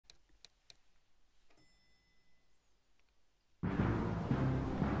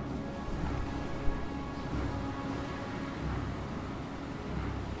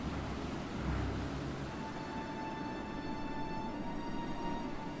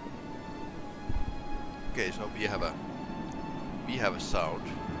Okay, so we have a sound.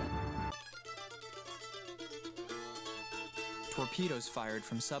 Torpedoes fired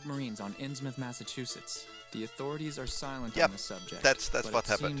from submarines on Innsmouth, Massachusetts. The authorities are silent Yep, on the subject. that's but what it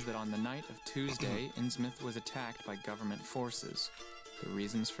happened. seems that on the night of Tuesday, Innsmouth was attacked by government forces. The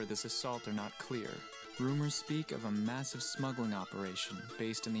reasons for this assault are not clear. Rumors speak of a massive smuggling operation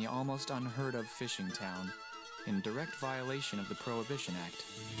based in the almost unheard of fishing town, in direct violation of the Prohibition Act.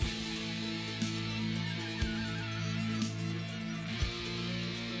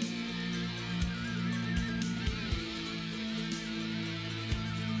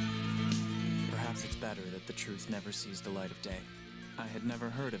 Perhaps it's better that the truth never sees the light of day. I had never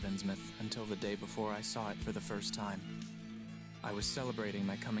heard of Innsmouth until the day before I saw it for the first time. I was celebrating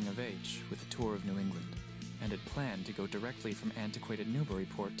my coming of age with a tour of New England, and had planned to go directly from antiquated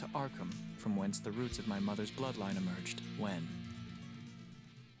Newburyport to Arkham, from whence the roots of my mother's bloodline emerged, when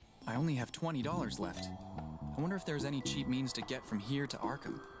I only have $20 left. I wonder if there's any cheap means to get from here to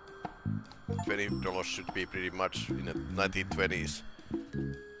Arkham. $20 should be pretty much in the 1920s.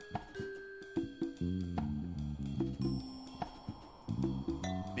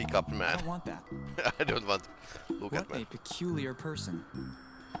 Pick up, man. I don't want that. I don't want to look at What man. a peculiar person.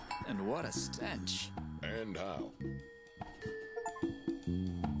 And what a stench. And how?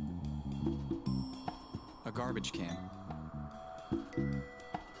 A garbage can.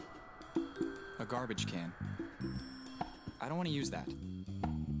 A garbage can. I don't want to use that.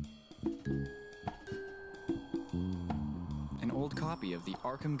 An old copy of the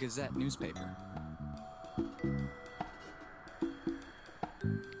Arkham Gazette newspaper.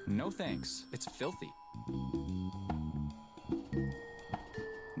 No thanks. It's filthy.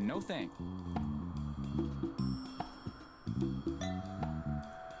 No thanks.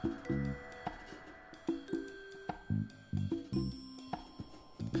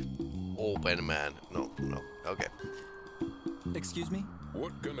 Open, man. No. Okay. Excuse me?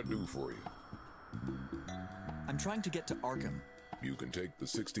 What can I do for you? I'm trying to get to Arkham. You can take the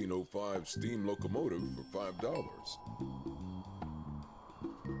 1605 steam locomotive for $5.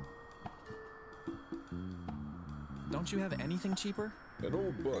 Don't you have anything cheaper? An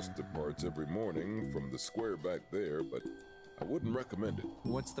old bus departs every morning from the square back there, but I wouldn't recommend it.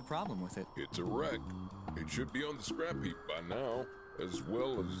 What's the problem with it? It's a wreck. It should be on the scrap heap by now, as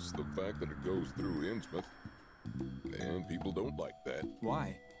well as the fact that it goes through Innsmouth. And people don't like that.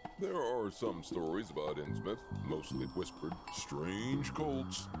 Why? There are some stories about Innsmouth, mostly whispered, strange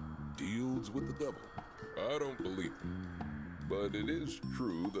cults, deals with the devil. I don't believe them. But it is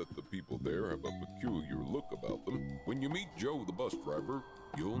true that the people there have a peculiar look about them. When you meet Joe the bus driver,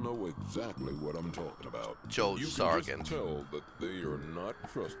 you'll know exactly what I'm talking about. Joe You can Sargent. just tell that they are not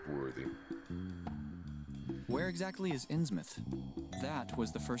trustworthy. Where exactly is Innsmouth? That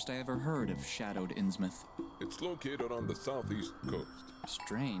was the first I ever heard of shadowed Innsmouth. It's located on the southeast coast.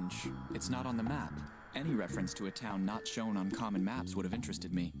 Strange. It's not on the map. Any reference to a town not shown on common maps would have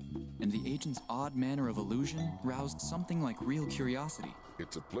interested me. And the agent's odd manner of illusion roused something like real curiosity.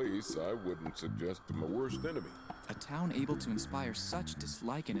 It's a place I wouldn't suggest to my worst enemy. A town able to inspire such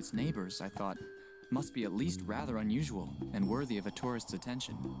dislike in its neighbors, I thought, must be at least rather unusual and worthy of a tourist's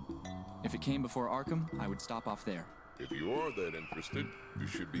attention. If it came before Arkham, I would stop off there. If you are that interested, you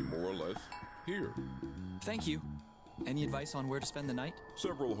should be more or less here. Thank you. Any advice on where to spend the night?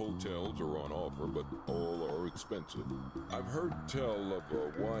 Several hotels are on offer, but all are expensive. I've heard tell of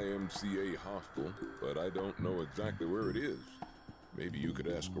a YMCA hostel, but I don't know exactly where it is. Maybe you could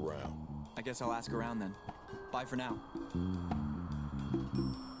ask around. I guess I'll ask around then. Bye for now.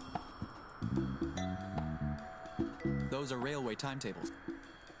 Those are railway timetables.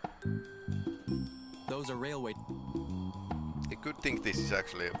 Those are railway... A good thing this is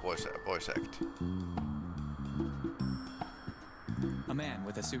actually a voice act. A man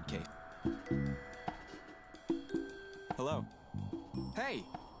with a suitcase. Hello. Hey!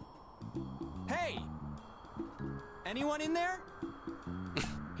 Hey! Anyone in there?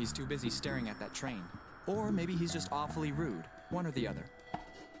 He's too busy staring at that train. Or maybe he's just awfully rude. One or the other.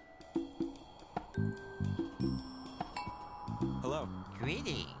 Hello.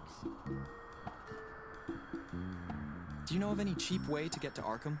 Greetings. Do you know of any cheap way to get to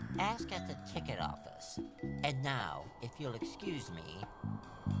Arkham? Ask at the ticket office. And now, if you'll excuse me...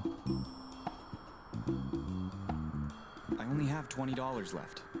 I only have $20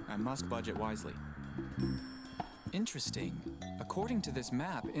 left. I must budget wisely. Interesting. According to this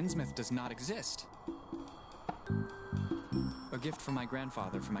map, Innsmouth does not exist. A gift from my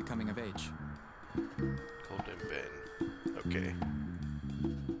grandfather for my coming of age. Golden pen. Okay.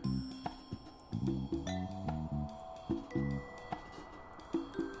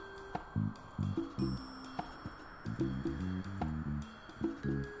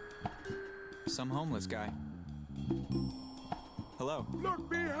 some homeless guy. Hello. Look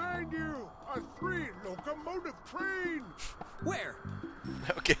behind you! A 3-locomotive train! Where?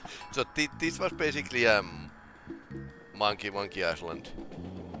 Okay, so this was basically Monkey Island.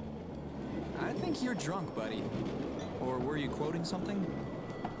 I think you're drunk, buddy. Or were you quoting something?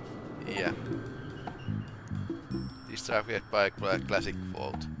 Yeah. Distracted by a classic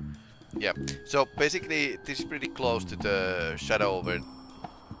quote. Yeah, so basically this is pretty close to the Shadow over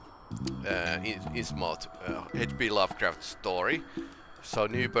Innsmouth H.P. Lovecraft story. So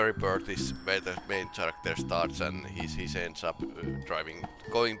Newburyport is where the main character starts, and he ends up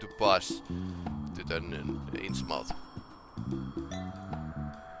going to bus to the Innsmouth.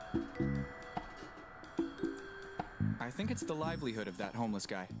 I think it's the livelihood of that homeless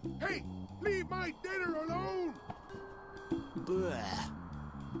guy. Hey! Leave my dinner alone! Bleh.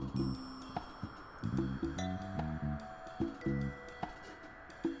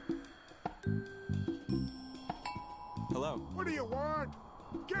 Hello. What do you want?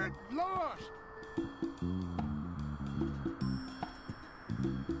 Get lost!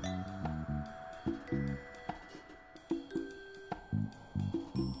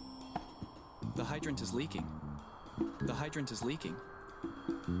 The hydrant is leaking. The hydrant is leaking.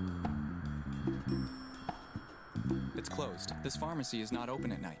 It's closed. This pharmacy is not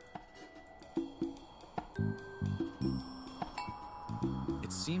open at night.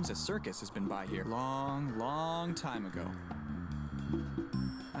 It seems a circus has been by here long time ago.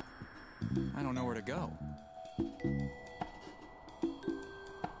 I don't know where to go.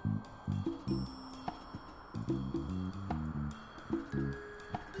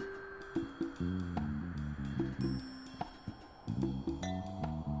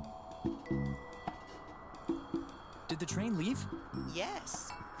 Did the train leave?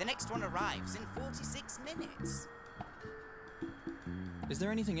 Yes. The next one arrives in 46 minutes. Is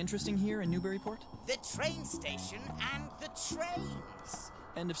there anything interesting here in Newburyport? The train station and the trains.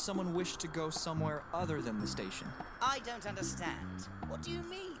 And if someone wished to go somewhere other than the station? I don't understand. What do you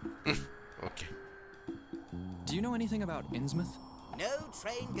mean? Okay. Do you know anything about Innsmouth? No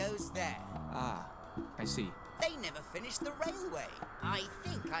train goes there. Ah, I see. They never finished the railway. I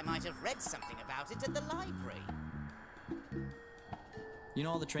think I might have read something about it at the library. You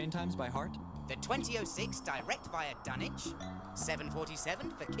know all the train times by heart? The 2006 direct via Dunwich,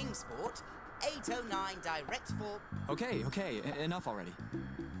 7:47 for Kingsport, 8:09 direct for... Okay, enough already.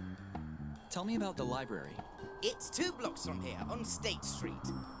 Tell me about the library. It's 2 blocks from here, on State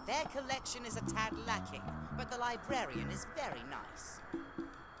Street. Their collection is a tad lacking, but the librarian is very nice.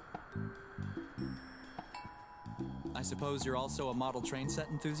 I suppose you're also a model train set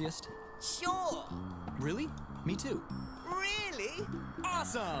enthusiast? Sure! Really? Me too. Really?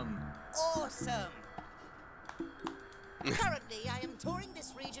 Awesome! Awesome! Currently, I am touring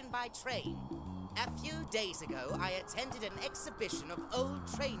this region by train. A few days ago, I attended an exhibition of old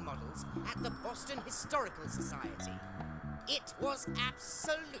train models at the Boston Historical Society. It was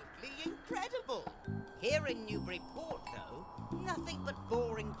absolutely incredible. Here in Newburyport, though, nothing but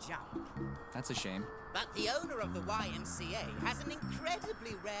boring junk. That's a shame. But the owner of the YMCA has an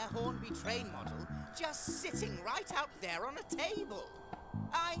incredibly rare Hornby train model just sitting right out there on a table.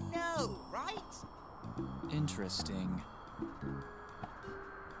 I know, right? Interesting.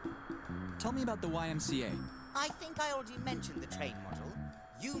 Tell me about the YMCA. I think I already mentioned the train model.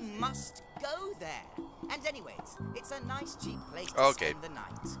 You must go there. And anyways, it's a nice cheap place to spend the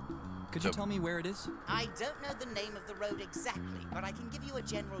night. Could you tell me where it is? I don't know the name of the road exactly, but I can give you a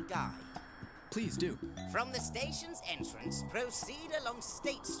general guide. Please do. From the station's entrance, proceed along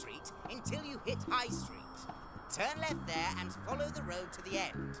State Street until you hit High Street. Turn left there and follow the road to the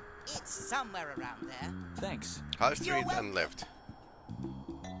end. It's somewhere around there. Thanks. High Street and left.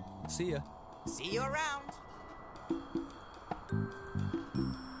 See ya. See you around.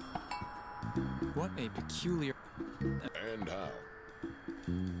 What a peculiar... And how?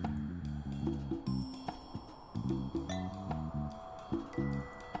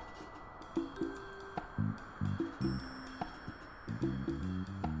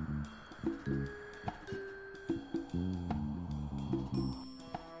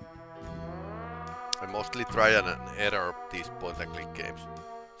 I mostly try and error these point-and-click games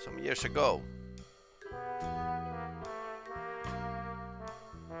some years ago.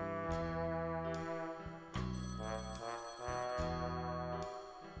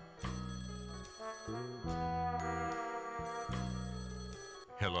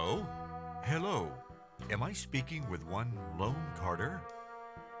 Hello? Hello. Am I speaking with one Lone Carter?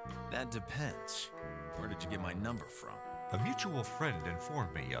 That depends. Where did you get my number from? A mutual friend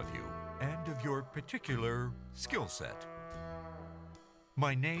informed me of you and of your particular skill set.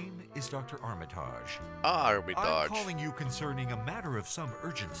 My name is Dr. Armitage. Armitage. I'm calling you concerning a matter of some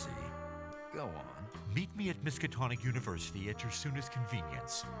urgency. Go on. Meet me at Miskatonic University at your soonest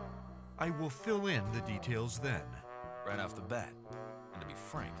convenience. I will fill in the details then. Right off the bat. And to be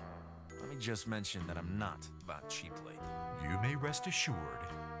frank, let me just mention that I'm not bought cheaply. You may rest assured,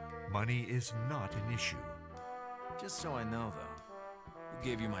 money is not an issue. Just so I know, though, who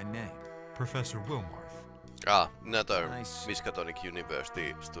gave you my name? Professor Wilmarth. Another Nice. Miskatonic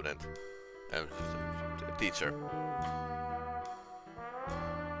University student. Teacher.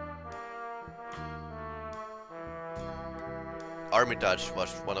 Armitage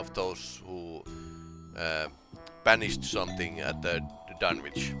was one of those who banished something at the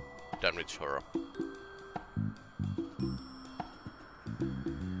Dunwich Horror.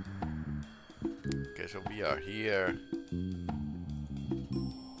 Okay, so we are here.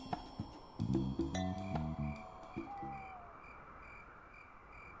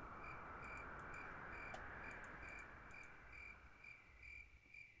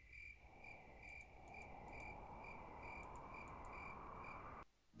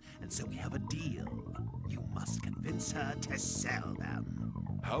 And so we have a deal. You must convince her to sell them.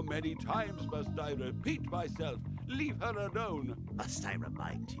 How many times must I repeat myself? Leave her alone. Must I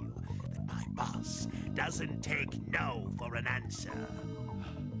remind you that my boss doesn't take no for an answer?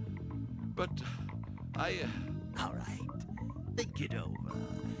 But I... All right. Think it over.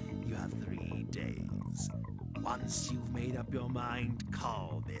 You have 3 days. Once you've made up your mind,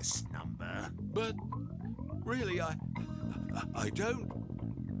 call this number. But... really, I don't...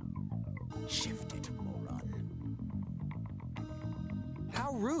 Shift it, moron.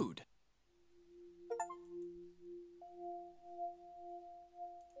 How rude!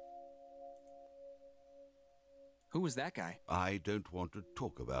 Who was that guy? I don't want to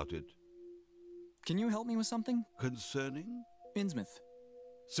talk about it. Can you help me with something? Concerning? Innsmouth.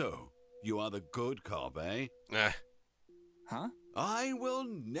 So, you are the good cop, eh? Huh? I will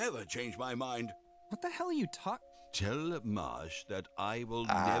never change my mind. What the hell are you talking? Tell Marsh that I will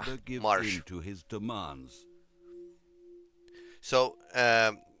never give in to his demands. So,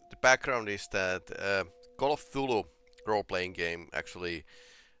 the background is that Call of Cthulhu role-playing game actually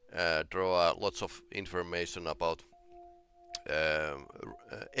draw lots of information about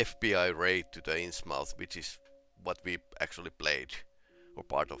FBI raid to the Innsmouth, which is what we actually played, or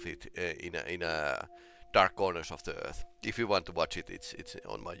part of it, in a dark corners of the earth. If you want to watch it, it's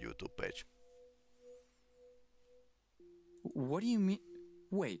on my YouTube page. What do you mean?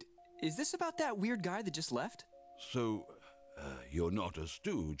 Wait, is this about that weird guy that just left? So, you're not a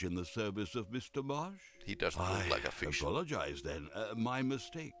stooge in the service of Mr. Marsh? He doesn't look like a fish. I apologize then. My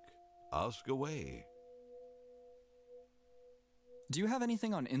mistake. Ask away. Do you have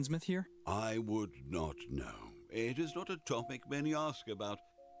anything on Innsmouth here? I would not know. It is not a topic many ask about.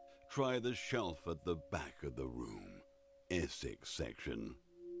 Try the shelf at the back of the room. Essex section.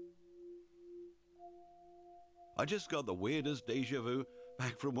 I just got the weirdest deja vu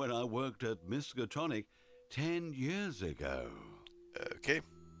back from when I worked at Miskatonic 10 years ago. Okay.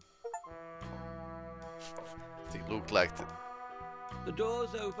 It looked like The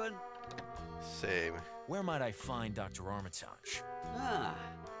door's open. same. Where might I find Dr. Armitage? Ah,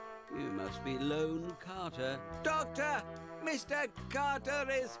 you must be Lone Carter. Doctor! Mr. Carter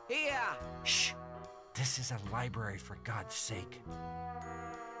is here! Shh! This is a library, for God's sake.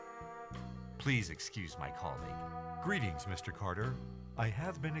 Please excuse my colleague. Greetings, Mr. Carter. I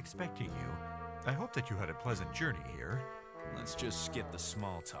have been expecting you. I hope that you had a pleasant journey here. Let's just skip the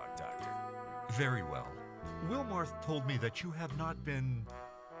small talk, Doctor. Very well. Wilmarth told me that you have not been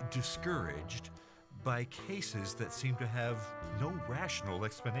discouraged by cases that seem to have no rational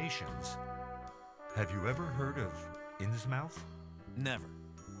explanations. Have you ever heard of Innsmouth? Never.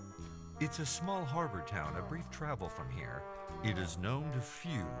 It's a small harbor town, a brief travel from here. It is known to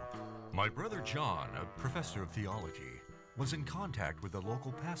few. My brother John, a professor of theology, was in contact with a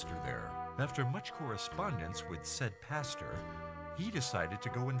local pastor there. After much correspondence with said pastor, he decided to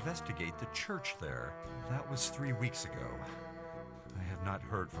go investigate the church there. That was 3 weeks ago. I have not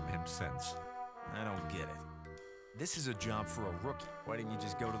heard from him since. I don't get it. This is a job for a rookie. Why didn't you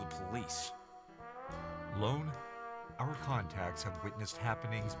just go to the police? Lone, our contacts have witnessed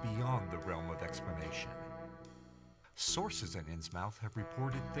happenings beyond the realm of explanation. Sources in Innsmouth have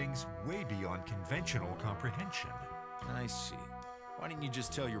reported things way beyond conventional comprehension. I see. Why didn't you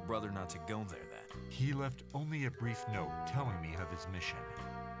just tell your brother not to go there then? He left only a brief note telling me of his mission,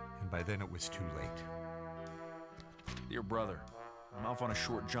 and by then it was too late. Dear brother, I'm off on a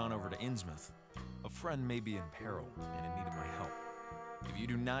short jaunt over to Innsmouth. A friend may be in peril and in need of my help. If you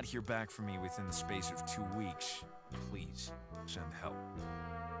do not hear back from me within the space of 2 weeks, please send help.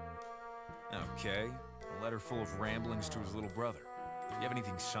 Okay, a letter full of ramblings to his little brother. Do you have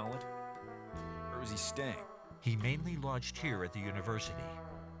anything solid? Where was he staying? He mainly lodged here at the university.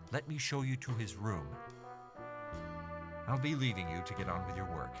 Let me show you to his room. I'll be leaving you to get on with your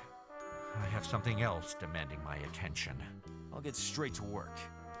work. I have something else demanding my attention. I'll get straight to work.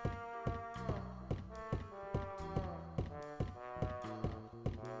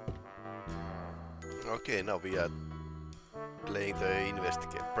 Okay, now we are playing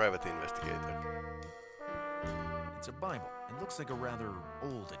the private investigator. It's a Bible. It looks like a rather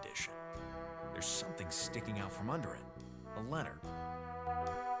old edition. There's something sticking out from under it. A letter.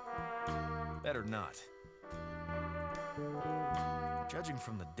 Better not. Judging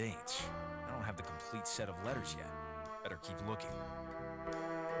from the dates, I don't have the complete set of letters yet. Better keep looking.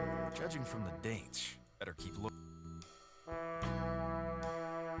 Judging from the dates, better keep looking.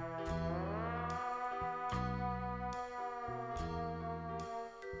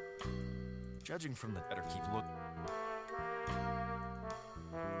 Judging from the better keep looking.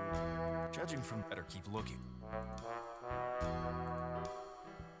 Judging from better keep looking.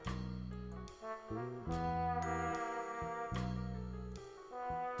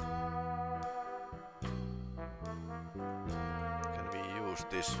 Can we use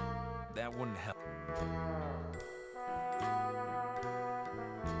this? That wouldn't help.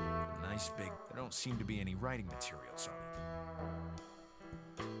 Nice big. There don't seem to be any writing materials on it.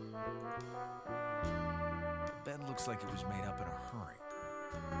 The bed looks like it was made up in a hurry.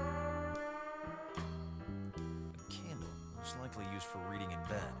 A candle, most likely used for reading in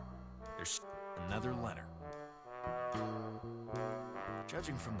bed. There's another letter.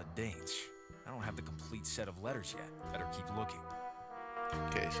 Judging from the dates, I don't have the complete set of letters yet. Better keep looking.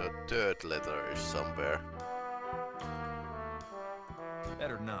 Okay, so third letter is somewhere.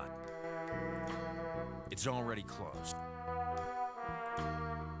 Better not. It's already closed.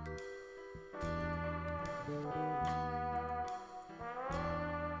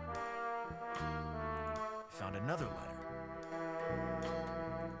 Found another letter.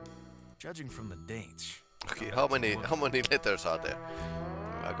 Judging from the dates. Okay, how many letters are there?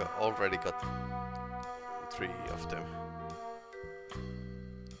 Already got 3 of them.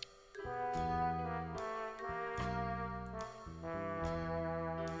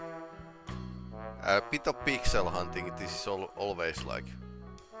 A bit of pixel hunting, this is always like.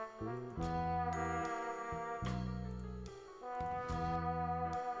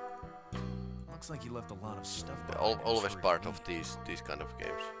 Looks like you left a lot of stuff behind. Always part of these kind of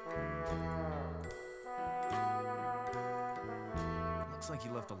games. Looks like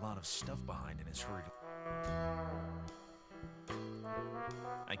you left a lot of stuff behind in his hurry.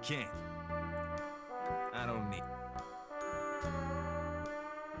 I can't. I don't need.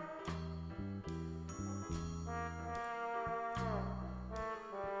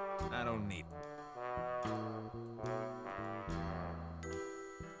 I don't need.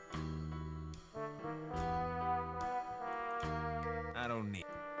 I don't need.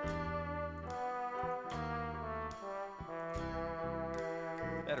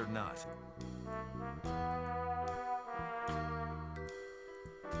 Better not.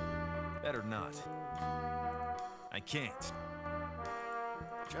 Better not. I can't.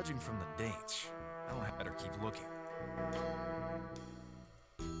 Judging from the dates, I don't have better keep looking.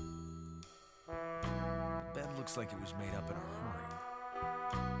 The bed looks like it was made up in a hurry.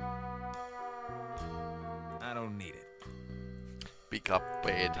 I don't need it. Pick up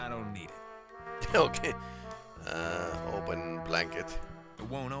bed. I don't need it. Okay. Open blanket. It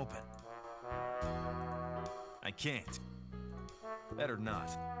won't open. I can't. Better not.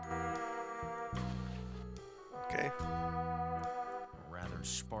 Okay. A rather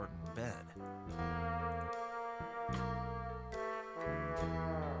Spartan bed.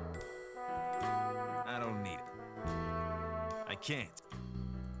 I don't need it. I can't.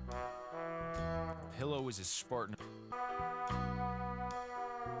 A pillow is as Spartan.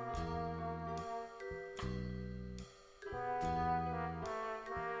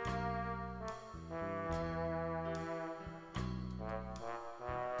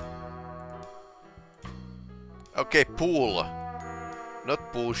 Okay, pull.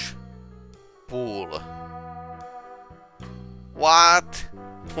 Not push. Pull. What?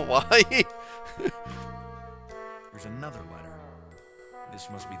 Why? There's another letter. This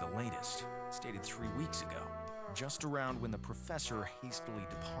must be the latest. It's dated 3 weeks ago, just around when the professor hastily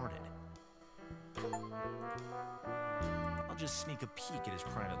departed. I'll just sneak a peek at his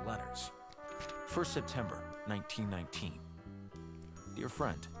private letters. 1st September, 1919. Dear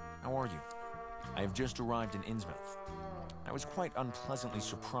friend, how are you? I have just arrived in Innsmouth. I was quite unpleasantly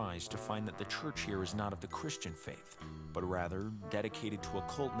surprised to find that the church here is not of the Christian faith, but rather dedicated to a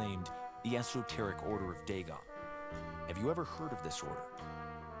cult named the Esoteric Order of Dagon. Have you ever heard of this order?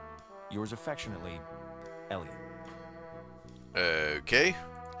 Yours affectionately, Elliot. Okay.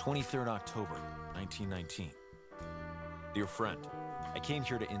 23rd October, 1919. Dear friend, I came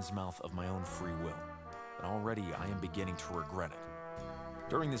here to Innsmouth of my own free will, but already I am beginning to regret it.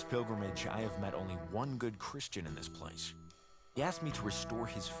 During this pilgrimage, I have met only one good Christian in this place. He asked me to restore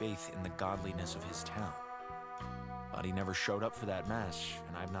his faith in the godliness of his town. But he never showed up for that mass,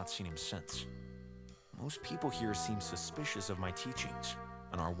 and I have not seen him since. Most people here seem suspicious of my teachings,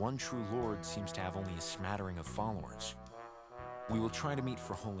 and our one true Lord seems to have only a smattering of followers. We will try to meet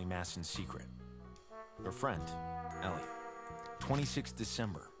for Holy Mass in secret. Your friend, Elliot. 26th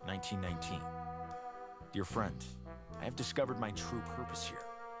December, 1919. Dear friend, I have discovered my true purpose here.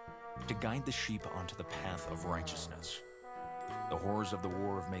 To guide the sheep onto the path of righteousness. The horrors of the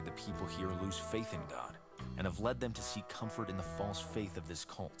war have made the people here lose faith in God, and have led them to seek comfort in the false faith of this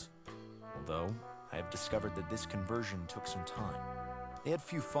cult. Although, I have discovered that this conversion took some time. They had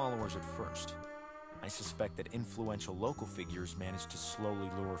few followers at first. I suspect that influential local figures managed to slowly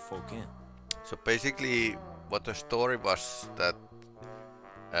lure folk in. So basically, what the story was that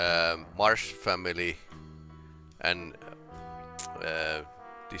Marsh family and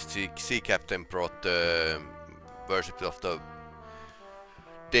this sea captain brought the worship of the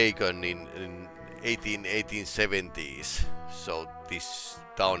Dagon in 1870s. So this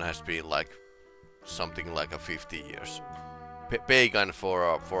town has been like something like a 50 years. Pagan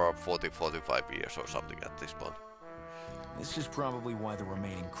for 40-45 years or something at this point. This is probably why the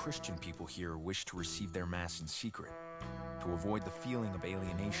remaining Christian people here wish to receive their mass in secret, to avoid the feeling of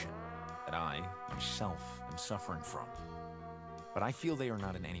alienation that I, myself, am suffering from. But I feel they are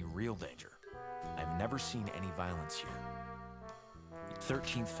not in any real danger. I've never seen any violence here.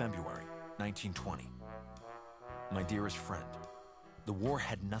 13th February, 1920. My dearest friend, the war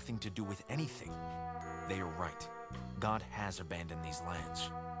had nothing to do with anything. They are right. God has abandoned these lands.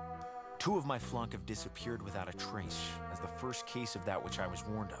 2 of my flock have disappeared without a trace, as the first case of that which I was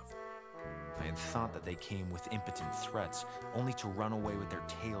warned of. I had thought that they came with impotent threats, only to run away with their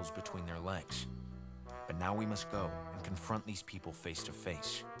tails between their legs. But now we must go and confront these people face to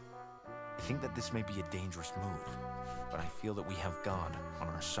face. I think that this may be a dangerous move, but I feel that we have God on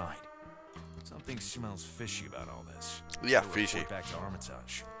our side. Something smells fishy about all this. Yeah, fishy. Back to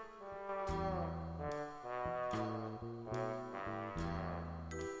Armitage.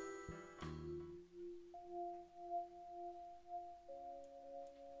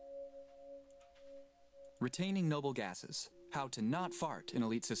 Retaining noble gases. How to not fart in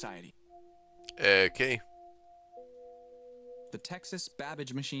elite society. Okay. The Texas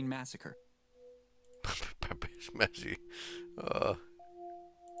Babbage Machine Massacre. Babbage Machine.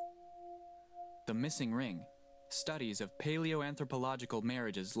 The Missing Ring. Studies of paleoanthropological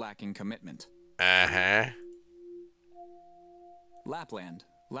marriages lacking commitment. Uh-huh. Lapland.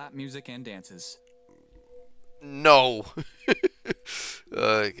 Lap music and dances. No.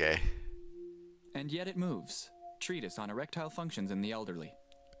 Okay. And Yet It Moves. Treatise on erectile functions in the elderly.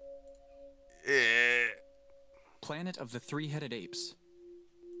 Planet of the Three-Headed Apes.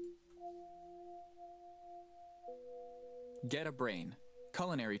 Get a Brain.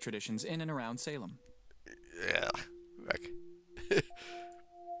 Culinary traditions in and around Salem. Yeah. Back.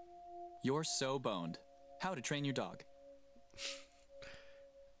 You're So Boned. How to Train Your Dog.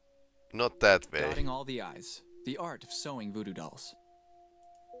 Not that way. Dotting all the I's. The art of sewing voodoo dolls.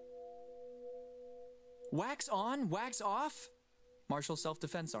 Wax on, wax off? Martial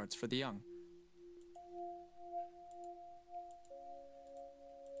self-defense arts for the young.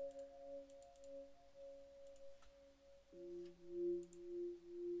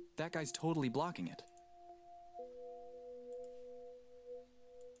 That guy's totally blocking it.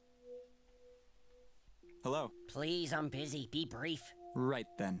 Hello. Please, I'm busy. Be brief. Right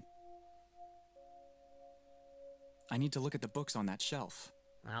then. I need to look at the books on that shelf.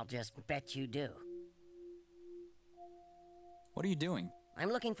 I'll just bet you do. What are you doing? I'm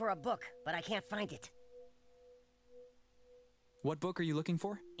looking for a book, but I can't find it. What book are you looking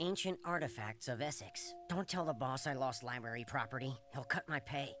for? Ancient Artifacts of Essex. Don't tell the boss I lost library property. He'll cut my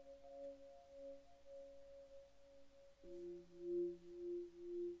pay.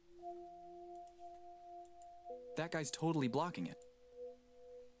 That guy's totally blocking it.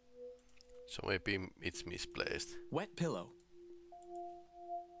 So maybe it's misplaced. Wet pillow.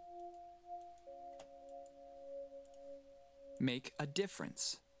 Make a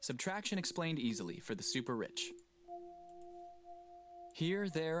difference. Subtraction explained easily for the super rich. Here,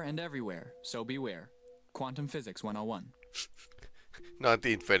 there, and everywhere, so beware. Quantum Physics 101.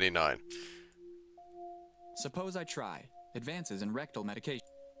 1929. Suppose I try. Advances in rectal medication.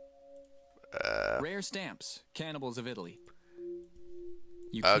 Rare stamps. Cannibals of Italy.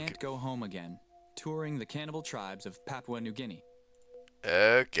 You can't go home again. Touring the cannibal tribes of Papua New Guinea.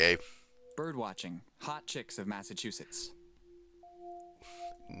 Okay. Birdwatching. Hot chicks of Massachusetts.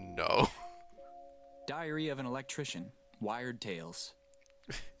 No. Diary of an electrician. Wired tales.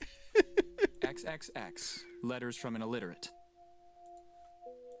 XXX. Letters from an illiterate.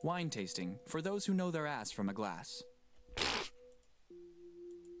 Wine tasting. For those who know their ass from a glass.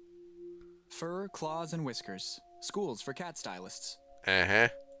 Fur, claws, and whiskers. Schools for cat stylists. Uh-huh.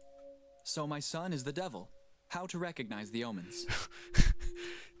 So my son is the devil. How to recognize the omens.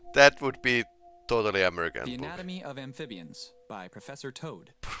 That would be totally American. The book. Anatomy of Amphibians by Professor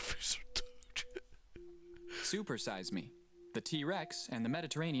Toad. Professor Toad. Supersize Me. The T-Rex and the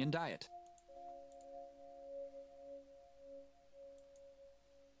Mediterranean Diet.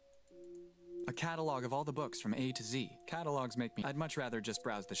 A catalog of all the books from A to Z. Catalogs make me... I'd much rather just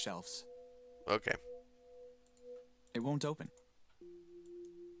browse the shelves. Okay. It won't open.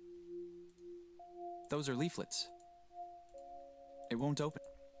 Those are leaflets. It won't open.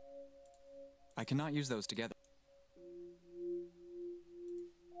 I cannot use those together.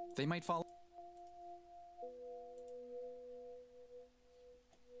 They might fall.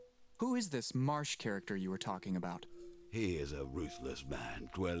 Who is this Marsh character you were talking about? He is a ruthless man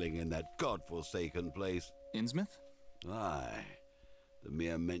dwelling in that godforsaken place. Innsmouth? Aye. The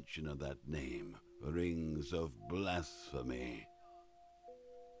mere mention of that name rings of blasphemy.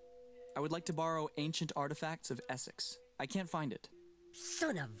 I would like to borrow Ancient Artifacts of Essex. I can't find it.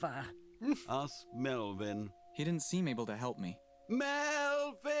 Son of a... Ask Melvin. He didn't seem able to help me.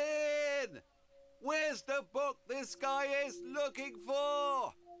 Melvin! Where's the book this guy is looking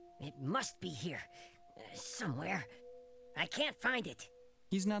for? It must be here. Somewhere. I can't find it.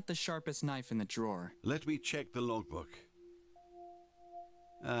 He's not the sharpest knife in the drawer. Let me check the logbook.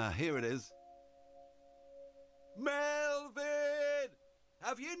 Here it is. Melvin!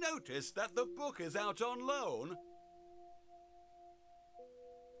 Have you noticed that the book is out on loan?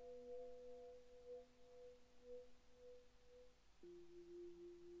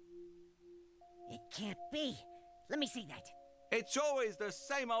 It can't be. Let me see that. It's always the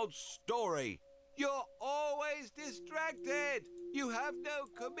same old story. You're always distracted. You have no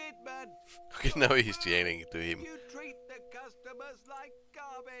commitment. Okay, now he's yelling to him. You treat the customers like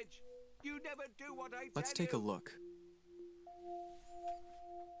garbage. You never do what I tell you. Let's take a look.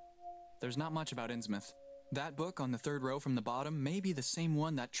 There's not much about Innsmouth. That book on the third row from the bottom may be the same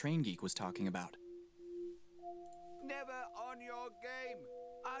one that Train Geek was talking about. Never on your game.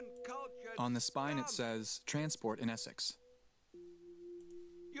 Uncultured. On the spine scum. it says, Transport in Essex.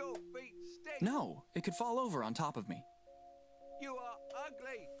 Your feet stink. No, it could fall over on top of me. You are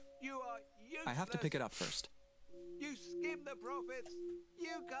ugly. You are useless. I have to pick it up first. You skim the profits.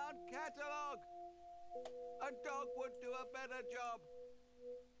 You can't catalog. A dog would do a better job.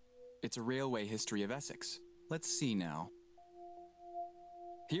 It's a railway history of Essex. Let's see now.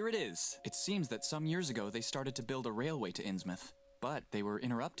 Here it is. It seems that some years ago they started to build a railway to Innsmouth, but they were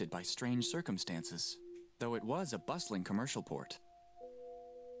interrupted by strange circumstances, though it was a bustling commercial port.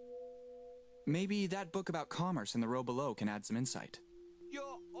 Maybe that book about commerce in the row below can add some insight.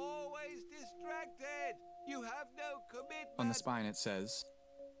 You're always distracted. You have no commitment. On the spine it says,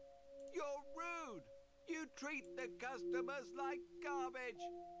 You're rude. You treat the customers like garbage.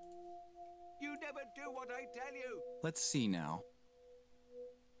 You never do what I tell you. let's see now.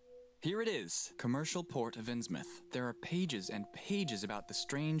 Here it is, Commercial Port of Innsmouth. There are pages and pages about the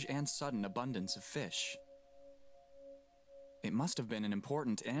strange and sudden abundance of fish. It must have been an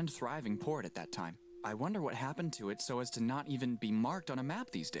important and thriving port at that time. I wonder what happened to it so as to not even be marked on a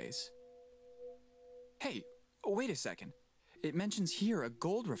map these days. Hey, wait a second. It mentions here a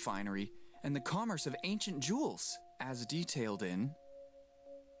gold refinery and the commerce of ancient jewels, as detailed in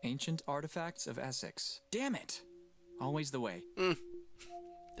Ancient Artifacts of Essex. Damn it! Always the way.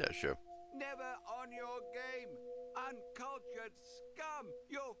 Yeah, sure. Never on your game. Uncultured scum.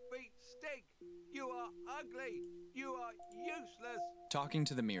 Your feet stink. You are ugly. You are useless. Talking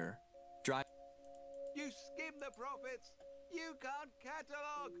to the mirror. Drive. You skim the profits. You can't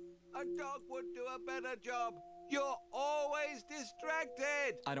catalog. A dog would do a better job. You're always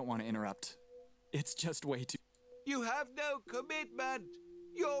distracted. I don't want to interrupt. It's just way too... You have no commitment.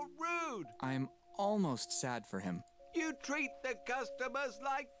 You're rude. I'm almost sad for him. You treat the customers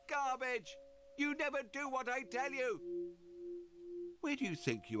like garbage. You never do what I tell you. Where do you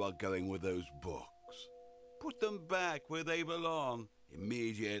think you are going with those books? Put them back where they belong.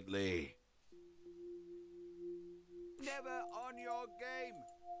 Immediately. Never on your game.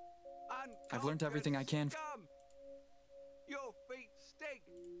 I've learned everything I can. Scum. Your feet stink.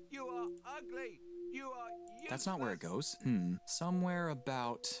 You are ugly. You are useless. That's not where it goes. Somewhere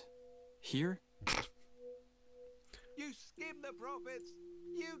about here? You skim the profits.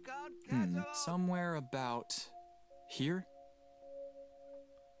 You can't catalog. Somewhere about here?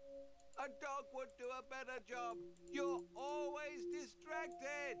 A dog would do a better job. You're always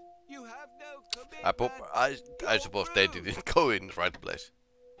distracted. You have no commitment. I suppose they didn't go in the right place.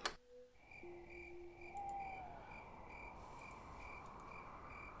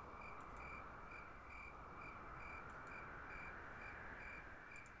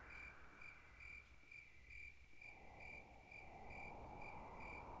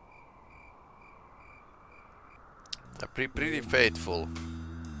 Pretty faithful.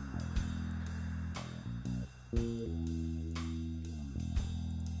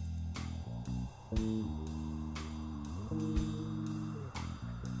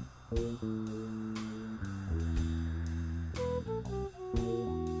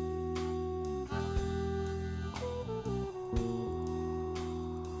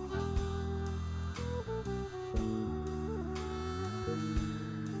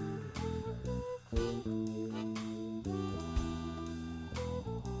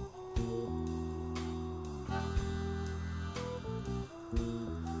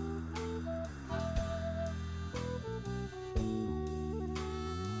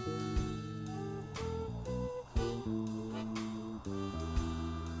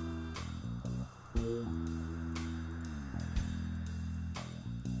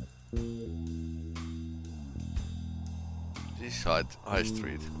 This high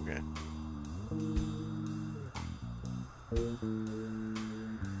street, okay.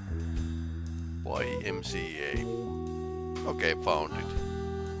 YMCA. Okay, found it.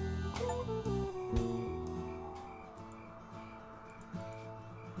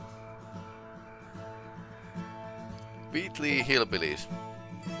 Wheatley Hillbillies.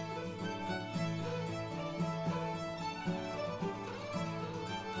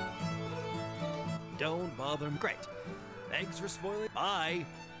 Don't bother me. Great. Thanks for spoiling. Bye.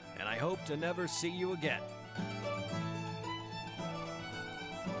 And I hope to never see you again.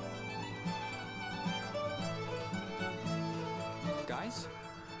 Guys?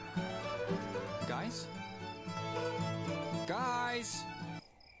 Guys? Guys!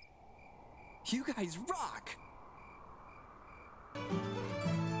 You guys rock!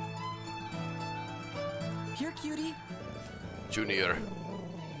 Here, cutie. Junior.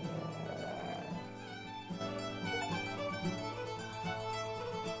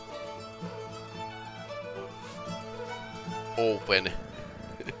 Open.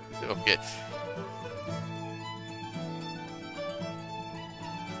 Okay.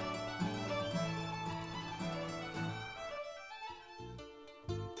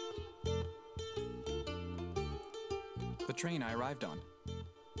 The train I arrived on.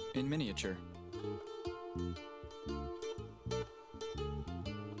 In miniature.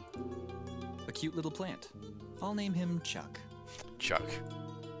 A cute little plant. I'll name him Chuck. Chuck.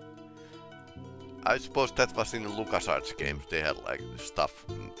 I suppose that was in the LucasArts games. They had like stuff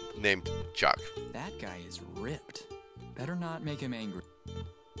named Chuck. That guy is ripped. Better not make him angry.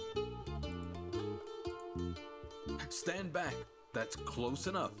 Stand back. That's close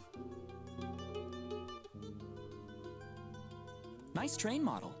enough. Nice train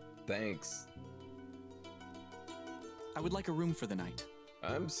model. Thanks. I would like a room for the night.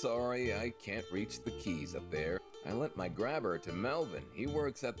 I'm sorry, I can't reach the keys up there. I lent my grabber to Melvin. He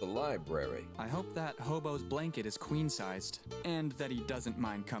works at the library. I hope that hobo's blanket is queen-sized, and that he doesn't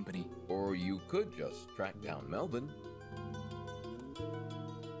mind company. Or you could just track down Melvin.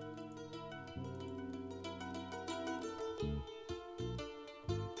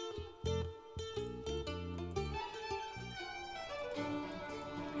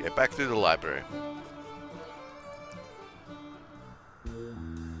 Get back to the library.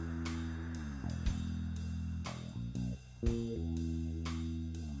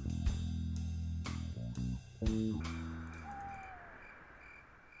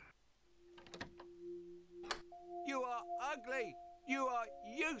 You are ugly. You are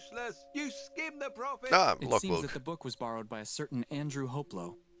useless. You skim the profits. It seems that the book was borrowed by a certain Andrew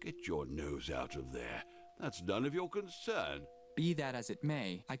Hoplow. Get your nose out of there. That's none of your concern. Be that as it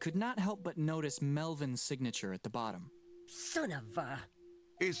may, I could not help but notice Melvin's signature at the bottom. Son of a...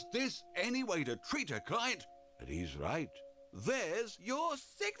 Is this any way to treat a client? And he's right. There's your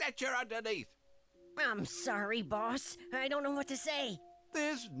signature underneath. I'm sorry, boss. I don't know what to say.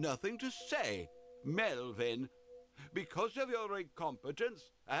 There's nothing to say. Melvin, Because of your incompetence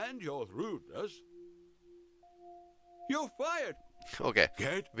and your rudeness. You're fired! Okay,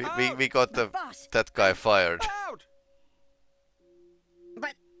 Get we got Boss. that guy fired. Out!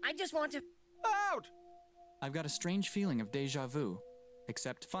 But I just want to... Out! I've got a strange feeling of deja vu,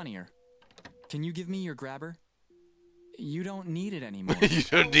 except funnier. Can you give me your grabber? You don't need it anymore. You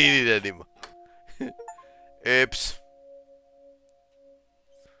don't need it anymore. Oops.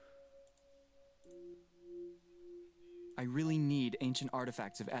 I really need ancient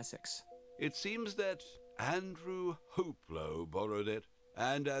artifacts of Essex. It seems that Andrew Hoplow borrowed it,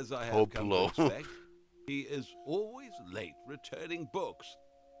 and as I have come to Hoplow. expect, he is always late returning books.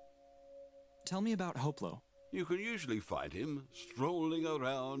 Tell me about Hoplow. You can usually find him strolling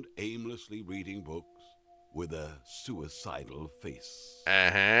around aimlessly reading books with a suicidal face.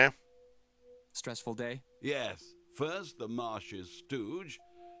 Uh-huh. Stressful day? Yes, first the Marsh's stooge,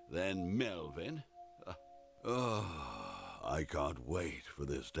 then Melvin. I can't wait for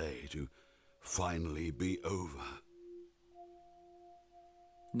this day to finally be over.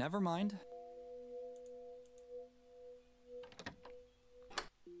 Never mind.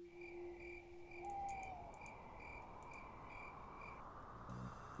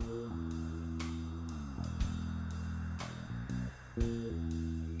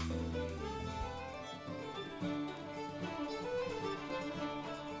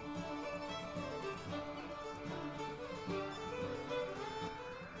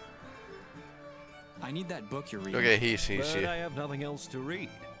 I need that book you're reading. Okay, he's But here. I have nothing else to read.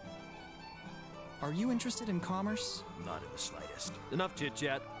 Are you interested in commerce? Not in the slightest. Enough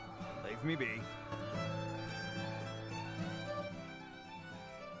chit-chat. Leave me be.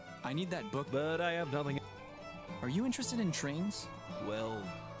 I need that book. But I have nothing... Are you interested in trains? Well,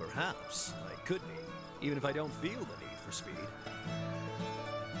 perhaps I could be, even if I don't feel the need for speed.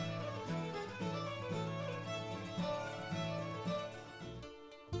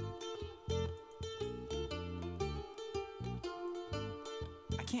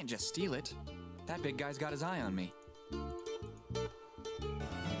 I can't just steal it. That big guy's got his eye on me.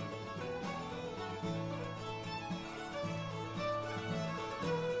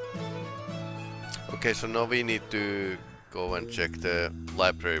 Okay, so now we need to go and check the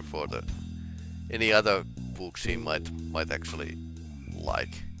library for the any other books he might actually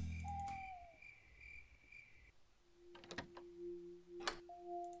like.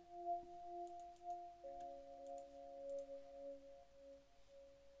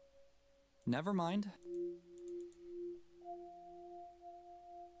 Never mind.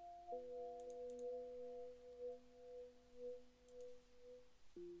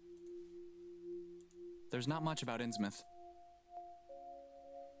 There's not much about Innsmouth.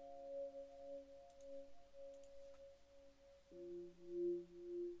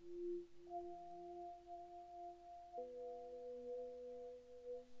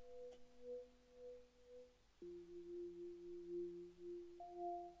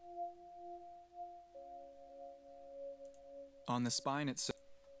 On the spine itself.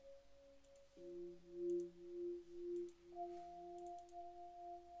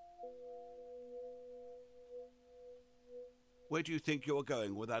 Where do you think you're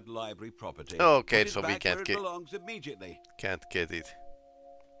going with that library property? Okay, Put it so we back can't where it get- belongs immediately. Can't get it.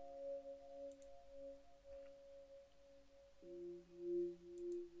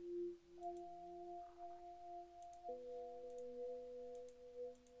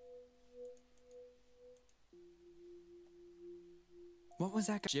 What was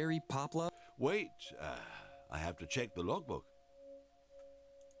that guy? Jerry Poplar? Wait, I have to check the logbook.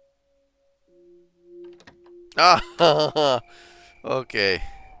 Ah, okay.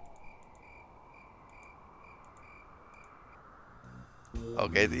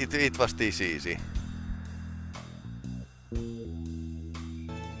 Okay, it was this easy.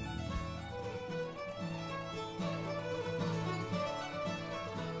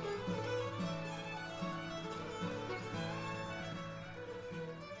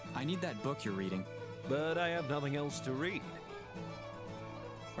 I need that book you're reading. But I have nothing else to read.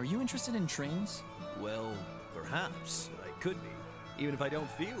 Are you interested in trains? Well, perhaps I could be, even if I don't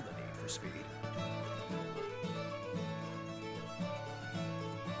feel the need for speed.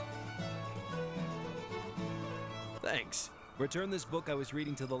 Thanks. Return this book I was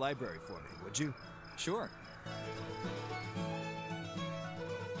reading to the library for me, would you? Sure.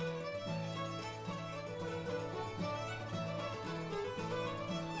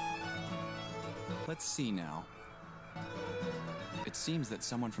 Let's see now. It seems that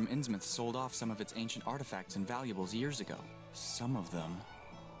someone from Innsmouth sold off some of its ancient artifacts and valuables years ago. Some of them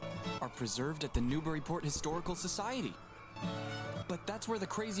are preserved at the Newburyport Historical Society. But that's where the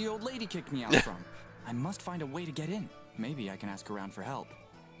crazy old lady kicked me out from. I must find a way to get in. Maybe I can ask around for help.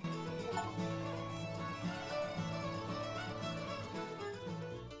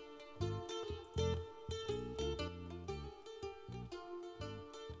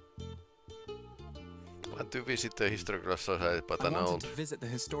 Want to visit the historical society, but I wanted to visit the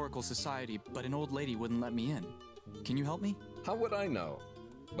historical society, but an old lady wouldn't let me in. Can you help me? How would I know?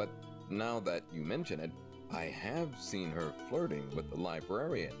 But now that you mention it, I have seen her flirting with the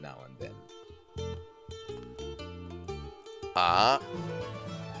librarian now and then. Ah.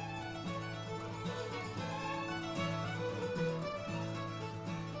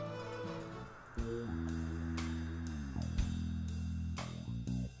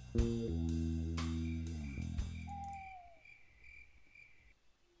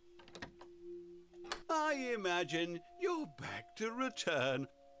 I imagine you're back to return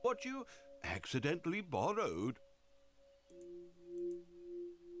what you accidentally borrowed.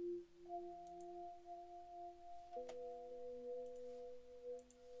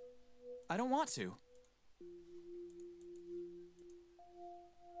 I don't want to.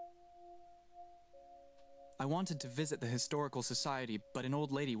 I wanted to visit the historical society, but an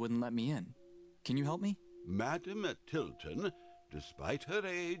old lady wouldn't let me in. Can you help me? Madam Tilton, despite her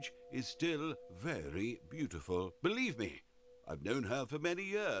age, is still very beautiful. Believe me, I've known her for many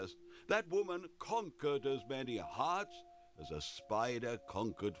years. That woman conquered as many hearts as a spider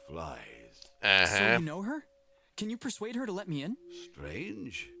conquered flies. So you know her? Can you persuade her to let me in?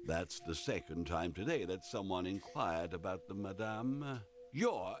 Strange. That's the second time today that someone inquired about the madame.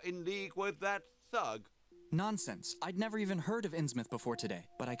 You're in league with that thug. Nonsense. I'd never even heard of Innsmouth before today,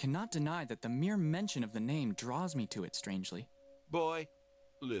 but I cannot deny that the mere mention of the name draws me to it strangely. Boy,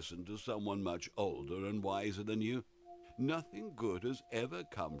 listen to someone much older and wiser than you. Nothing good has ever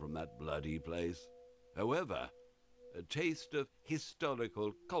come from that bloody place. However, a taste of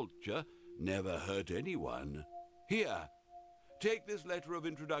historical culture never hurt anyone. Here, take this letter of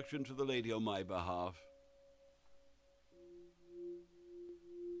introduction to the lady on my behalf.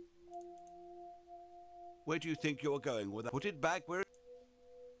 Where do you think you're going with that? Put it back where...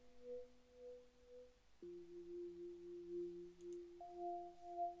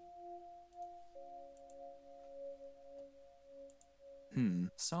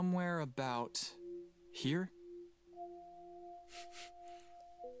 Somewhere about here?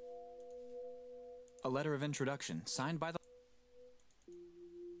 A letter of introduction, signed by the...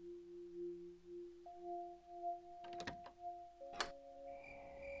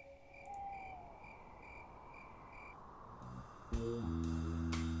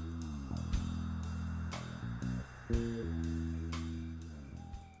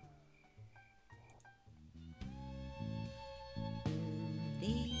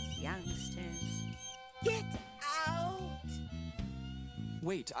 These youngsters, get out!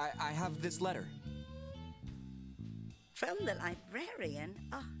 Wait, I have this letter. From the librarian?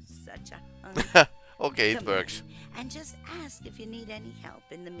 Oh, such a hunk. Okay, it Come works. in and just ask if you need any help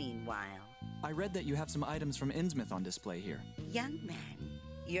in the meanwhile. I read that you have some items from Innsmouth on display here. Young man,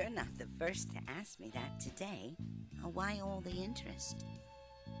 you're not the first to ask me that today. Why all the interest?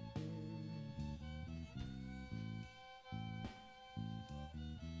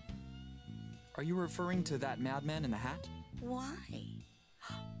 Are you referring to that madman in the hat? Why?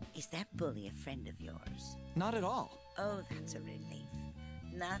 Is that bully a friend of yours? Not at all. Oh, that's a relief.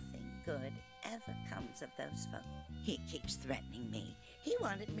 Nothing good ever comes of those folk. He keeps threatening me. He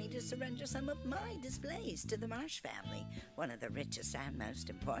wanted me to surrender some of my displays to the Marsh family, one of the richest and most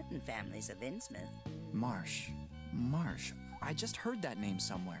important families of Innsmouth. Marsh. I just heard that name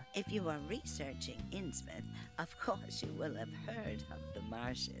somewhere. If you are researching Innsmouth, of course you will have heard of the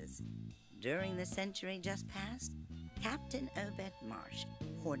Marshes. During the century just past, Captain Obed Marsh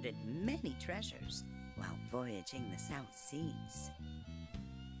hoarded many treasures while voyaging the South Seas.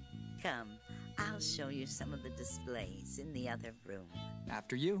 Come, I'll show you some of the displays in the other room.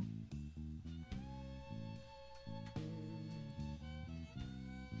 After you.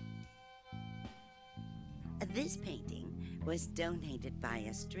 This painting was donated by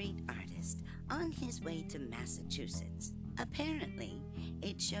a street artist on his way to Massachusetts. Apparently,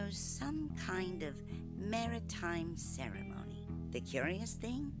 it shows some kind of maritime ceremony. The curious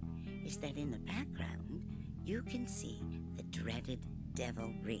thing is that in the background, you can see the dreaded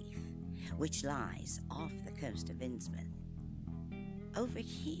Devil Reef, which lies off the coast of Innsmouth. Over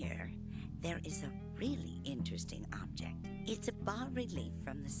here, there is a really interesting object. It's a bas-relief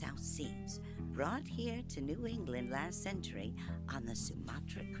from the South Seas, brought here to New England last century on the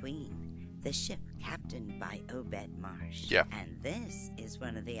Sumatra Queen, the ship captained by Obed Marsh. Yeah. And this is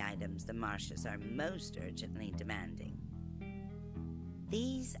one of the items the Marshes are most urgently demanding.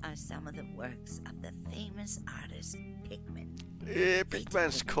 These are some of the works of the famous artist Pickman.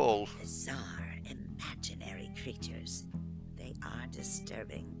 Pickman's cool. Bizarre, imaginary creatures. They are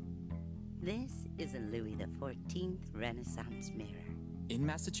disturbing. This is a Louis XIV Renaissance mirror. In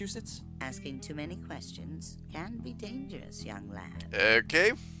Massachusetts? Asking too many questions can be dangerous, young lad.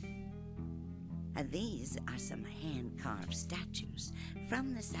 Okay. And these are some hand-carved statues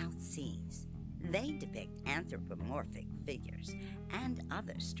from the South Seas. They depict anthropomorphic figures and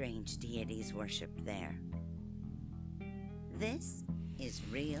other strange deities worshipped there. This is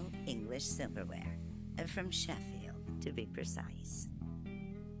real English silverware, from Sheffield, to be precise.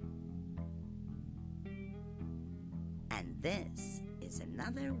 And this is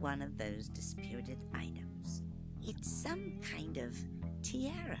another one of those disputed items. It's some kind of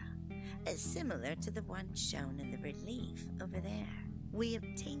tiara, similar to the one shown in the relief over there. We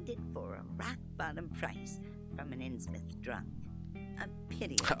obtained it for a rock-bottom price from an Innsmouth drunk. A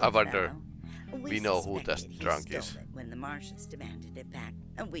pitiable I wonder. fellow. We know who that suspected he drunk stole is. it when the marshals demanded it back.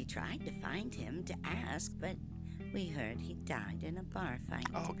 And we tried to find him to ask, but we heard he died in a bar fight.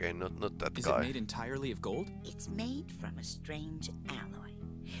 Okay, not that Is guy. it made entirely of gold? It's made from a strange alloy,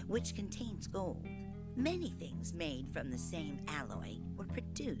 which contains gold. Many things made from the same alloy were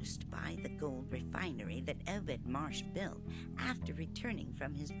produced by the gold refinery that Obed Marsh built after returning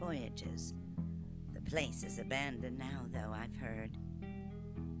from his voyages. The place is abandoned now, though, I've heard.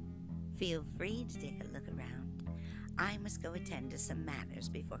 Feel free to take a look around. I must go attend to some matters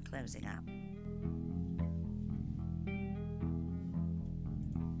before closing up.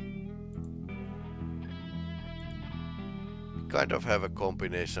 Kind of have a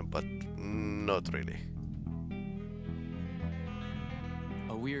combination, but not really.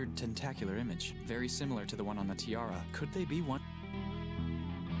 A weird tentacular image, very similar to the one on the tiara. Could they be one?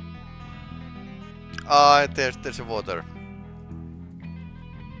 Ah, there's a water.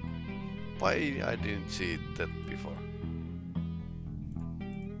 Why I didn't see that before?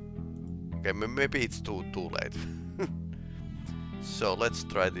 Okay, maybe it's too late. So let's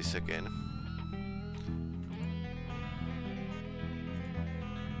try this again.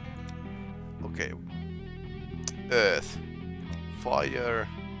 Okay. Earth. Fire.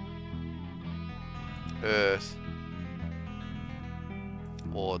 Earth.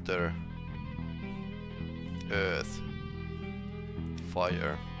 Water. Earth.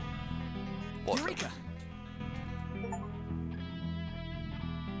 Fire. Water. Eureka!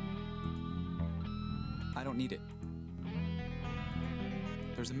 I don't need it.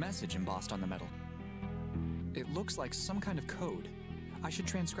 There's a message embossed on the metal. It looks like some kind of code. I should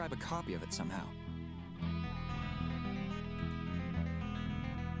transcribe a copy of it somehow.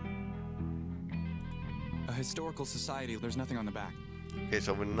 A historical society, there's nothing on the back. Okay,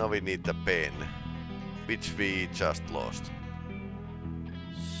 so now we need the pen, which we just lost.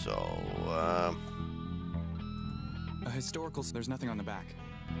 So, A historical, there's nothing on the back.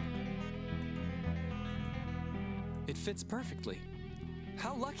 It fits perfectly.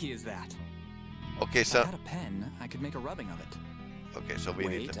 How lucky is that? okay, If so I had a pen, I could make a rubbing of it. okay, so we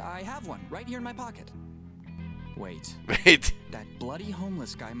need Wait, the I have one, right here in my pocket. Wait. wait. That bloody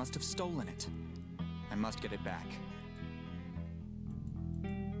homeless guy must have stolen it. I must get it back.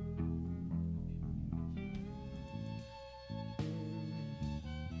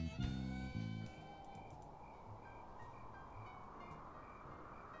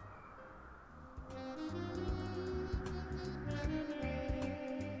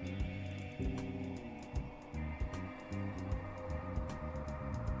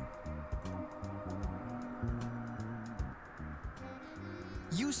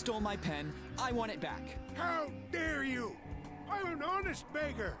 You stole my pen. I want it back. How dare you? I'm an honest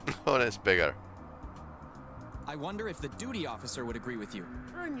beggar. Honest beggar. I wonder if the duty officer would agree with you.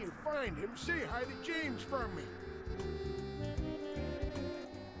 When you find him, say hi to James from me.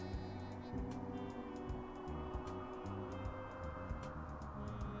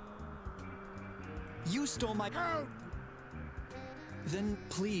 You stole my... How? Then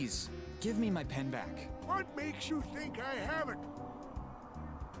please, give me my pen back. What makes you think I have it?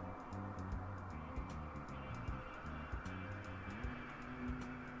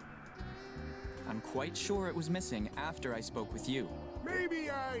 I'm quite sure it was missing after I spoke with you. Maybe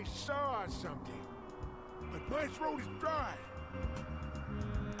I saw something, but my throat is dry.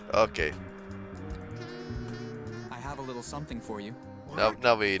 Okay, I have a little something for you.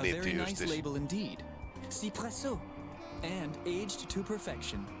 now we A need to very use nice this. label indeed. Cipresso. And aged to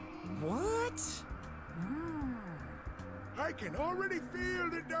perfection. What? I can already feel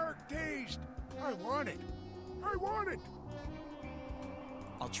the dark taste. I want it. I want it.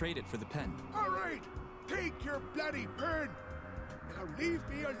 I'll trade it for the pen. All right, take your bloody pen. Now leave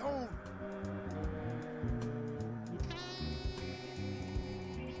me alone.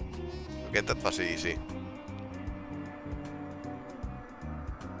 Okay, that was easy.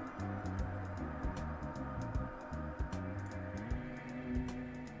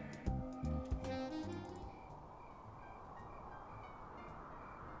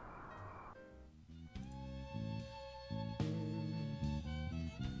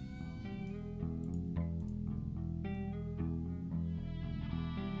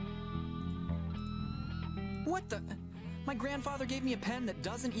 What the? My grandfather gave me a pen that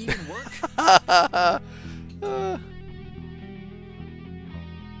doesn't even work?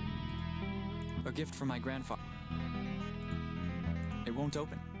 A gift from my grandfather. It won't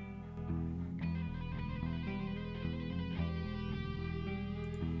open.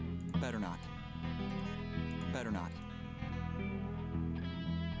 Better not. Better not.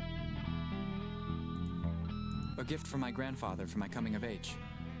 A gift from my grandfather for my coming of age.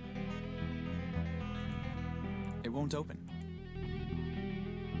 It won't open.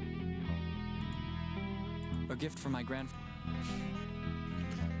 A gift from my grandfather.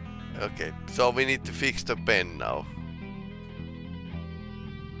 Okay, so we need to fix the pen now.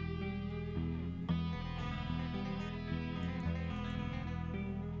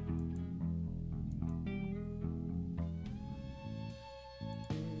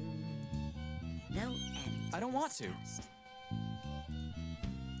 No end. I don't want to.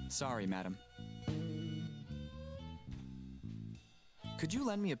 Sorry, madam. Could you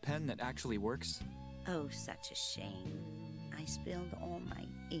lend me a pen that actually works? Oh, such a shame. I spilled all my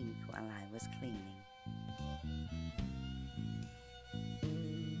ink while I was cleaning.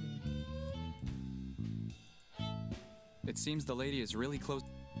 It seems the lady is really close.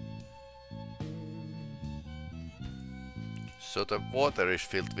 So the water is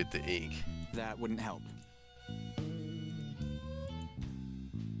filled with the ink. That wouldn't help.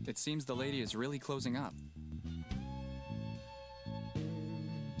 It seems the lady is really closing up.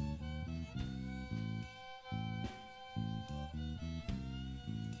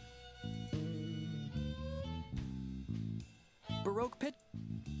 Baroque pit.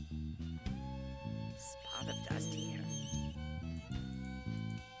 Spot of dust here.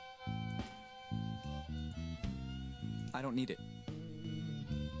 I don't need it.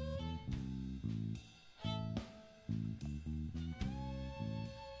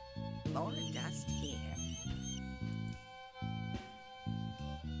 More dust here.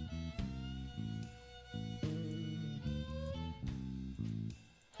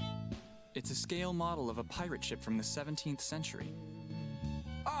 It's a scale model of a pirate ship from the 17th century.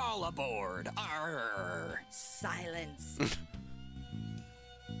 All aboard! Arr! Silence.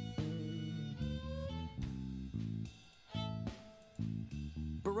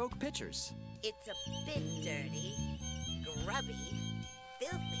 Baroque pictures. It's a bit dirty, grubby,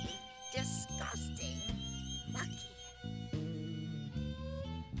 filthy, disgusting, mucky.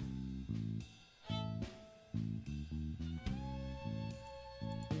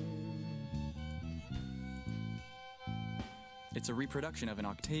 It's a reproduction of an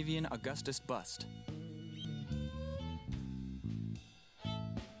Octavian Augustus bust.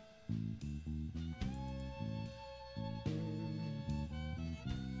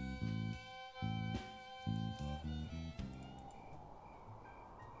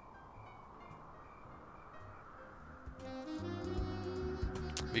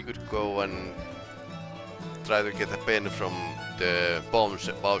 We could go and try to get a pen from the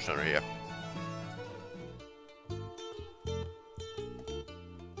Bowser here.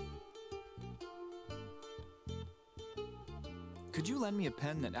 Could you lend me a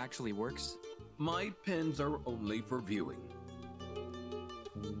pen that actually works? My pens are only for viewing.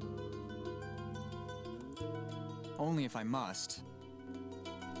 Only if I must.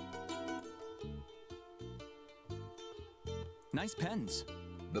 Nice pens.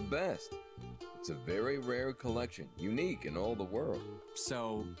 The best. It's a very rare collection, unique in all the world.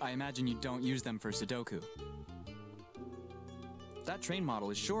 So, I imagine you don't use them for Sudoku. That train model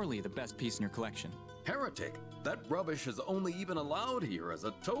is surely the best piece in your collection. Heretic! That rubbish is only even allowed here as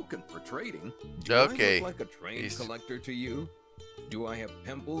a token for trading. Do Okay. I look like a train collector to you? Do I have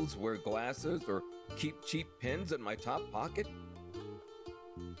pimples, wear glasses, or keep cheap pens in my top pocket?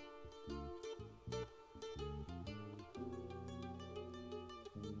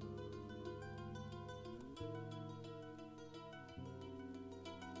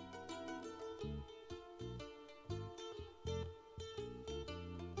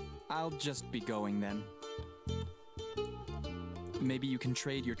 I'll just be going then. Maybe you can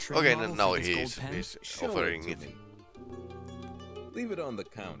trade your train Okay, model now for this gold pen? he's Show offering to it. me. Leave it on the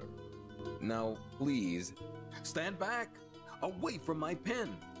counter. Now, please. Stand back! Away from my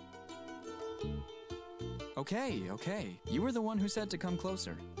pen! Okay, okay. You were the one who said to come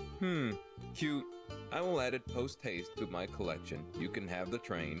closer. Cute. I will add it post-haste to my collection. You can have the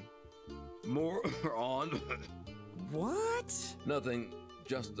train. More on. What? Nothing,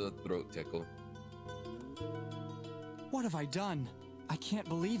 just a throat tickle. What have I done? I can't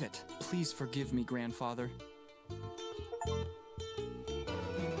believe it. Please forgive me, grandfather.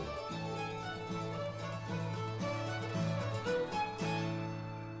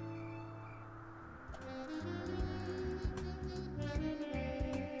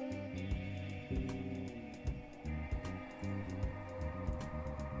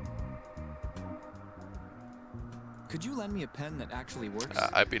 Could you lend me a pen that actually works?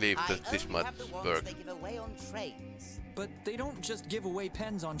 I believe that this might work. They give away on trains. But they don't just give away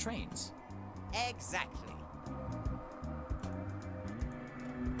pens on trains. Exactly.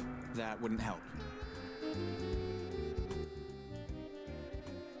 That wouldn't help.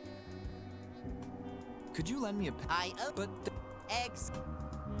 Could you lend me a pen? But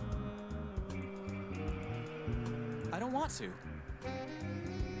I don't want to.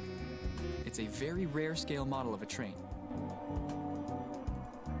 It's a very rare scale model of a train.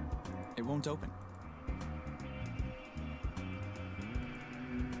 It won't open.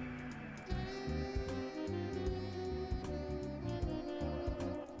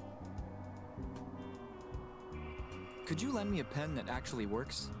 Could you lend me a pen that actually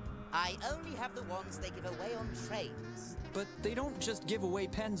works? I only have the ones they give away on trains. But they don't just give away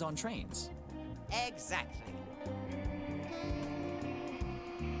pens on trains. Exactly.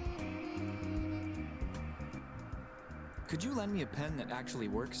 Could you lend me a pen that actually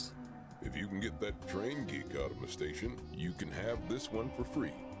works? If you can get that train geek out of the station, you can have this one for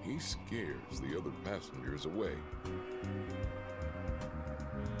free. He scares the other passengers away.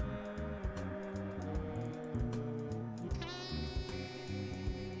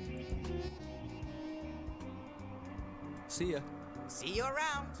 See ya. See you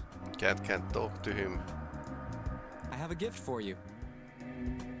around. Can't talk to him. I have a gift for you.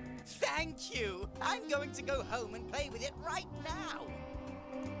 Thank you. I'm going to go home and play with it right now.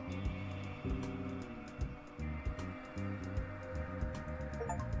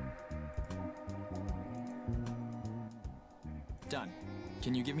 Done.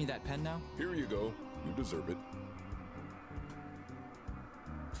 Can you give me that pen now? Here you go. You deserve it.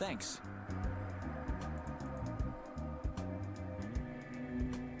 Thanks.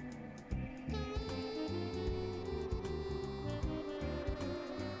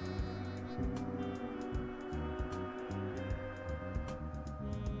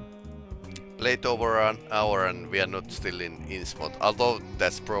 Late over an hour and we are not still in Innsmouth, although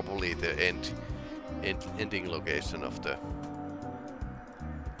that's probably the ending location of the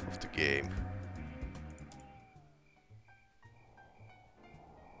game.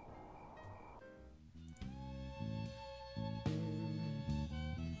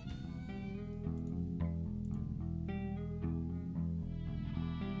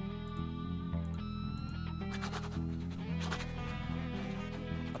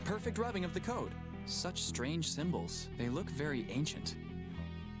 Perfect rubbing of the code. Such strange symbols. They look very ancient.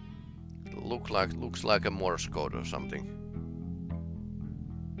 Looks like a Morse code or something.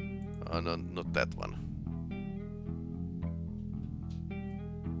 Oh, no, not that one.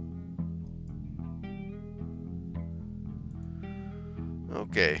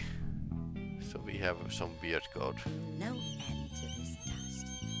 Okay. So we have some weird code. No end to this dust.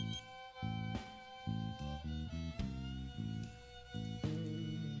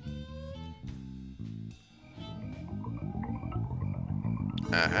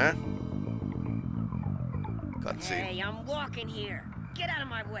 Uh-huh. Cutscene. Hey, I'm walking here. Get out of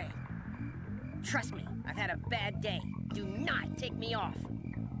my way. Trust me, I've had a bad day. Do not take me off.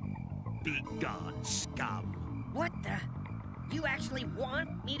 Be gone, scum. What the? You actually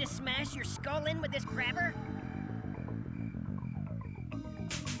want me to smash your skull in with this grabber?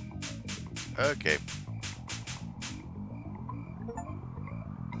 Okay.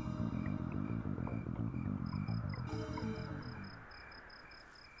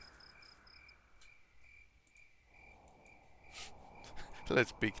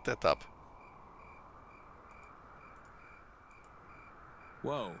 Let's pick that up.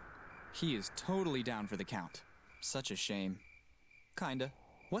 Whoa. He is totally down for the count. Such a shame. Kinda.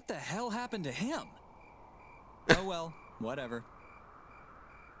 What the hell happened to him? Oh well, whatever.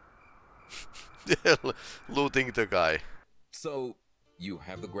 Looting the guy. So, you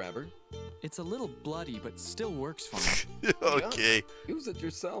have the grabber? It's a little bloody, but still works fine. Okay. Yeah, use it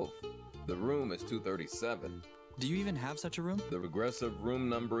yourself. The room is 237. Do you even have such a room? The regressive room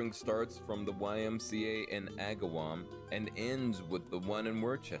numbering starts from the YMCA in Agawam and ends with the one in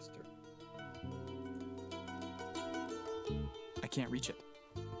Worcester. I can't reach it.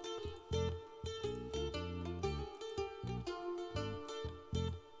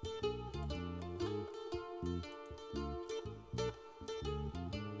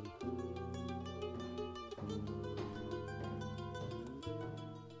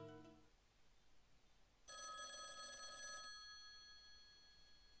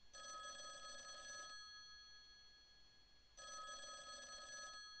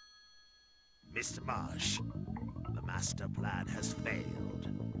 Mr. Marsh, the master plan has failed.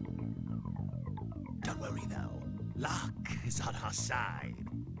 Don't worry though, luck is on our side.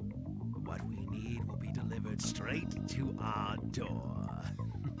 What we need will be delivered straight to our door.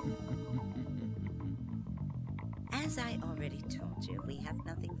 As I already told you, we have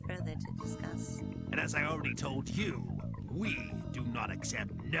nothing further to discuss. And as I already told you, we do not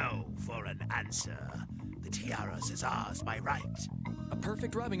accept no for an answer. The tiaras is ours by right. A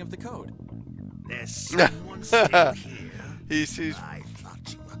perfect rubbing of the code. There's someone still here. He's I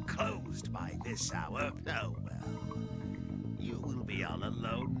thought you were closed by this hour. Oh well. You will be all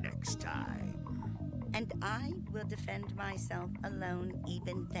alone next time. And I will defend myself alone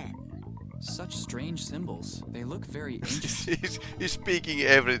even then. Such strange symbols. They look very ancient. he's speaking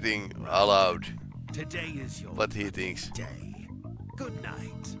everything aloud. Today is your what he thinks. Day. Good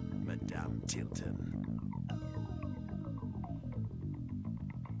night, Madame Tilton.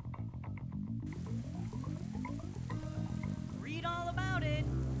 Read all about it.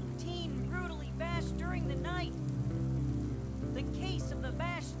 Teen brutally bashed during the night. The case of the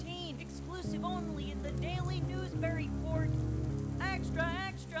bashed teen, exclusive only in the Daily Newburyport. Extra,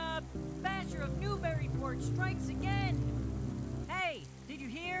 extra! Basher of Newburyport strikes again! Hey, did you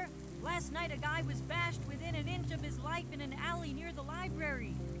hear? Last night a guy was bashed within an inch of his life in an alley near the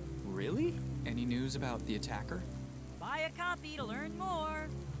library. Really? Any news about the attacker? Buy a copy to learn more.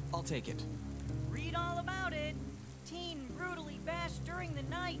 I'll take it. Read all about it. Teen brutally bashed during the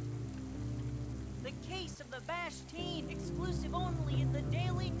night. The case of the bashed teen, exclusive only in the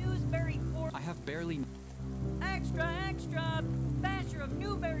Daily Newburyport. I have barely... Extra, extra! Basher of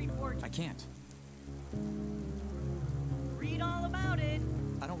Newburyport. I can't. Read all about it.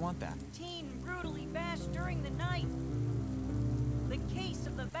 I don't want that. Teen brutally bashed during the night. The case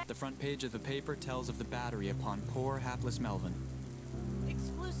of the The front page of the paper tells of the battery upon poor, hapless Melvin.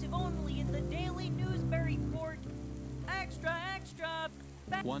 Exclusive only in the Daily Newburyport. Extra, extra!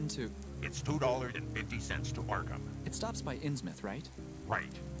 1, 2. It's $2.50 to Arkham. It stops by Innsmouth, right? Right.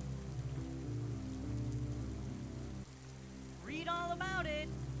 Read all about it.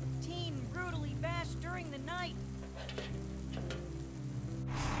 Teen brutally bashed during the night.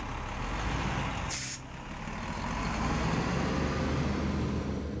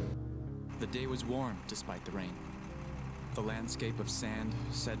 The day was warm, despite the rain. The landscape of sand,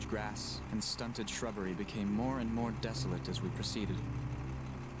 sedge grass, and stunted shrubbery became more and more desolate as we proceeded.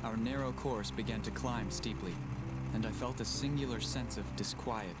 Our narrow course began to climb steeply, and I felt a singular sense of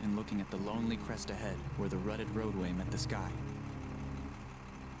disquiet in looking at the lonely crest ahead where the rutted roadway met the sky.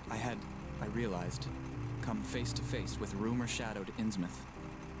 I realized, come face to face with rumor-shadowed Innsmouth.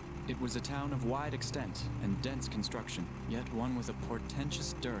 It was a town of wide extent and dense construction, yet one with a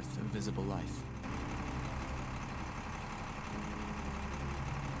portentous dearth of visible life.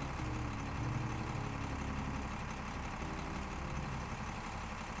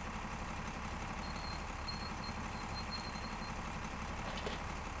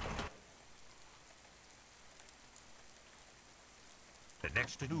 The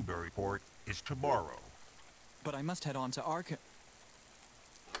next to Newburyport is tomorrow. But I must head on to Arkham.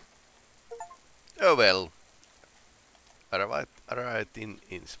 Oh well. Arrived in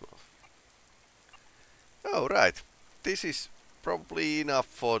Innsmouth. Oh right. This is probably enough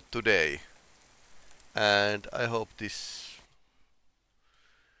for today. And I hope this...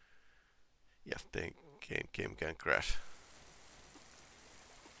 Yeah, the game can crash.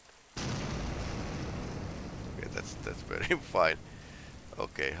 Okay, that's very fine.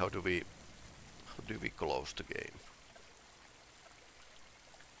 Okay, how do we close the game?